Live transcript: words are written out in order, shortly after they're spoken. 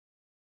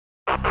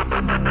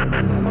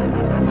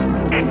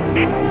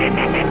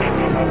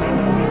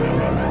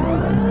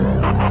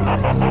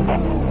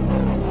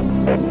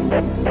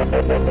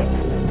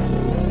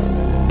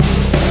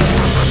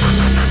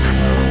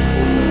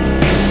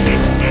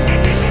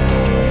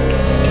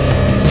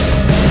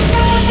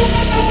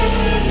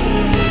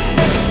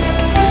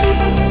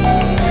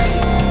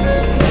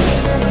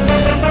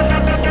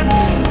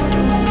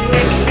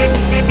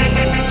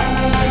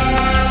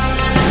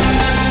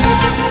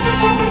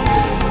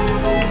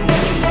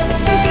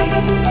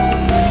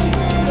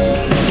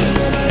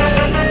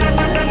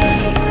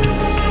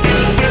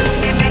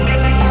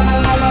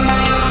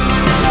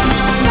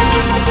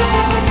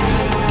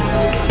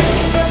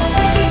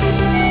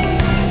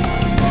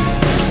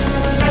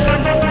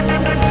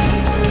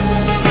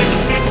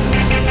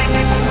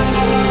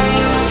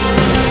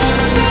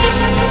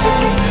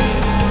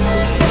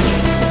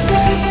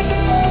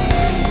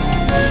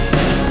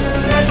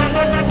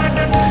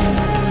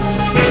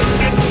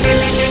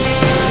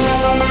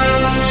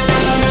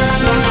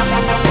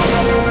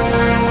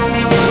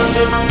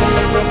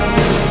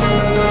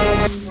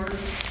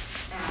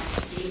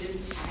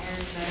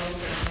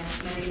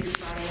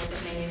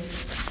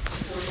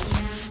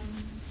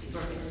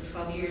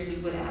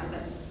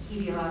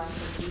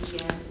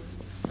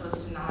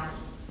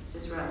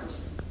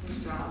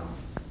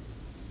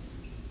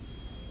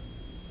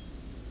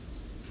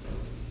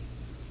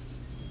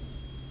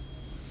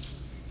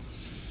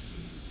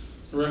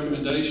The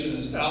recommendation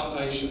is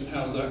outpatient.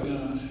 How's that going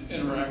to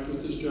interact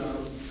with this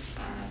job?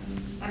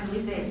 I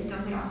believe they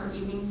offer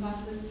evening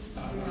classes.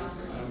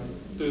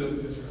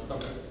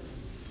 Okay.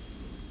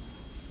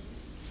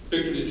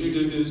 Victor, did you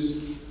do his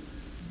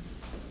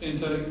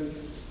intake?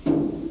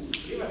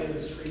 Yeah, I did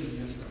the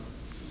screening, yes,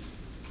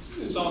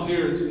 sir. It's on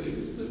here.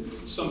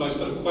 Somebody's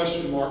got a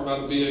question mark by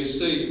the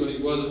BAC, but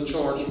he wasn't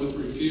charged with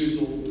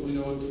refusal. Do we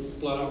know what the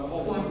blood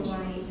alcohol was?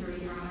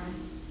 0.183, Your Honor.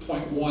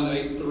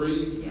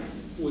 0.183? Yes.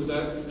 Would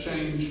that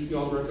change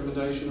y'all's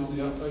recommendation on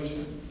the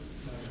outpatient?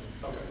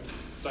 No. Okay,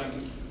 thank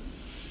you.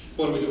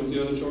 What do we do with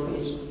the other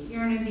charges?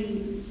 Your Honor,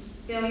 the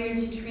failure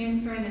to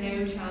transfer and the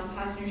no child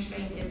passenger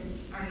restraint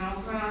are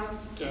non-crossed.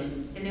 Okay.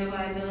 The no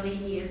liability,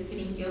 he is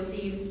pleading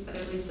guilty, but I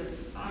believe the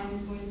fine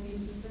is going to be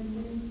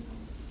suspended.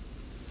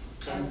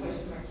 Okay. I have a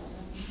question mark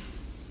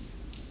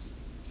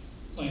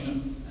on Lena?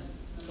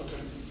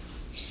 Okay.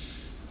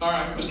 All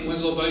right, Mr.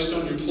 Winslow, based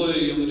on your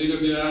plea on the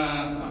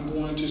DWI, I'm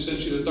going to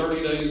sentence you to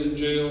 30 days in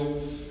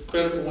jail,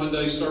 credit for 1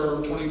 day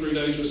served, 23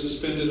 days are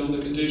suspended on the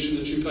condition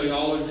that you pay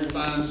all of your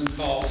fines and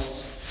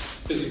costs.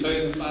 Is he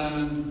paying the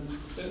fine,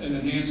 an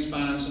enhanced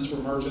fine, since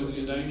we're merging the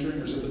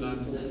endangering, or is it the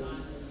 940?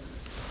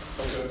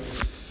 Okay.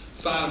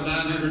 Fine of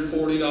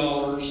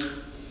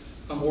 $940.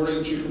 I'm ordering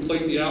that you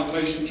complete the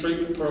outpatient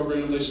treatment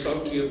program they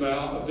spoke to you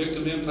about. A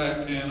victim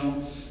impact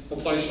panel will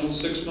place you on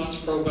 6 months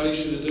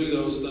probation to do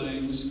those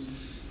things.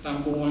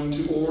 I'm going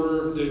to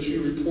order that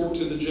you report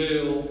to the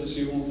jail. Does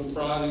he want the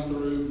Friday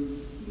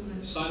through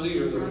Sunday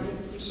or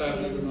the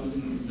Saturday through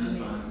Monday? That's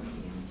fine.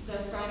 The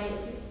Friday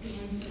at 6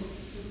 p.m. to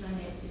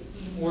Sunday at 6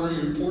 p.m. Order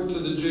you report to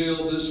the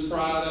jail this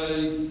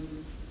Friday,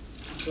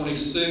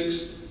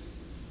 26th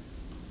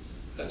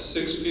at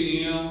 6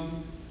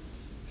 p.m.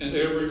 and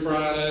every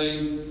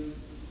Friday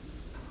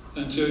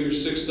until your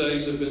 6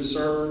 days have been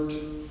served.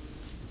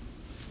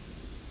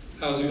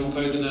 How's he going to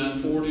pay the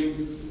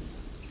 $940?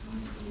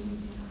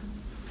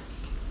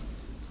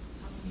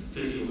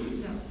 50 a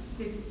week. No,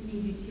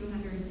 you do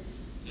 200.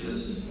 Yes.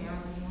 You can pay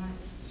however you want.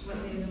 What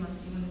day of the month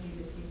do you want to do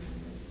the 200?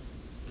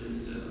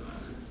 It doesn't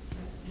matter.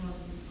 Well,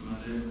 I'm not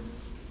there.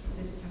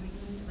 this coming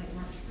week, like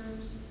March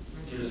 1st?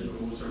 Yes,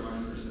 but we'll start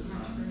March 1st.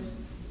 March 1st.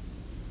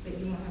 But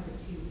you won't have the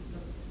two.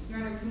 Your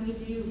Honor, can we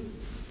do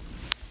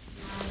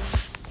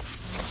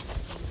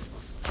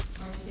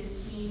March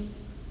 15th?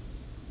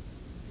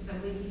 Because I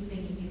believe he's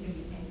thinking he's going to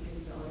be paying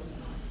 $50 a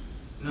month.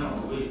 No,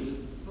 a week.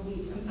 A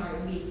week, I'm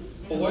sorry, a week.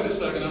 Well, wait a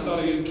second. I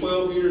thought he had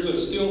 12 years at a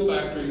steel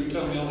factory. You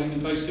tell me all he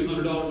can pay is $200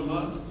 a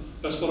month?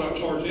 That's what I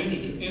charge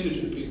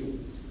indigent people.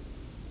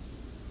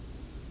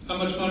 How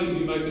much money do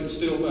you make at the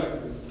steel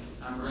factory?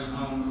 I bring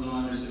home a little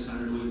under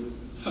 600 a week.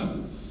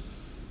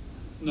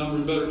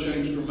 Numbers better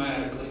change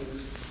dramatically.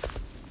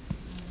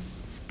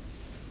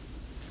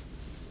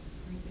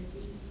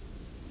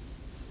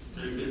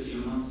 350. $350 a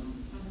month.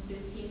 On the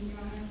 15th, Your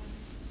Honor.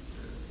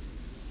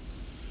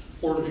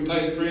 Or to be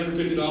paid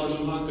 $350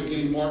 a month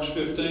beginning March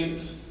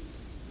 15th.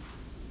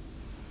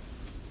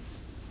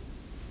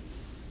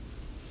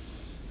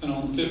 And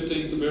on the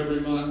 15th of every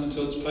month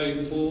until it's paid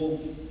in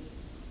full.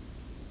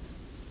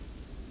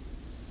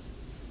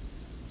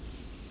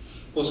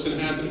 What's going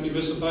to happen if you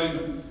miss a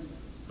payment?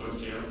 Go to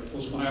jail.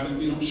 What's going to happen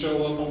if you don't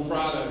show up on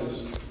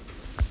Fridays?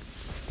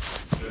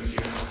 Go to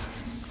jail.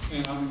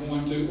 And I'm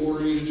going to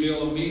order you to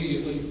jail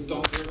immediately.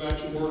 Don't care about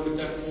your work at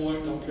that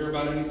point. Don't care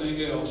about anything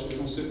else. You're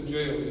going to sit in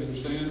jail. You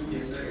understand?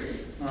 Yes, sir.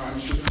 All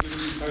right. She's going to give you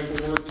some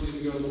paperwork. You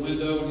need to go to the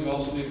window, and you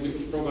also need to get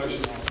with the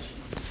probation officer.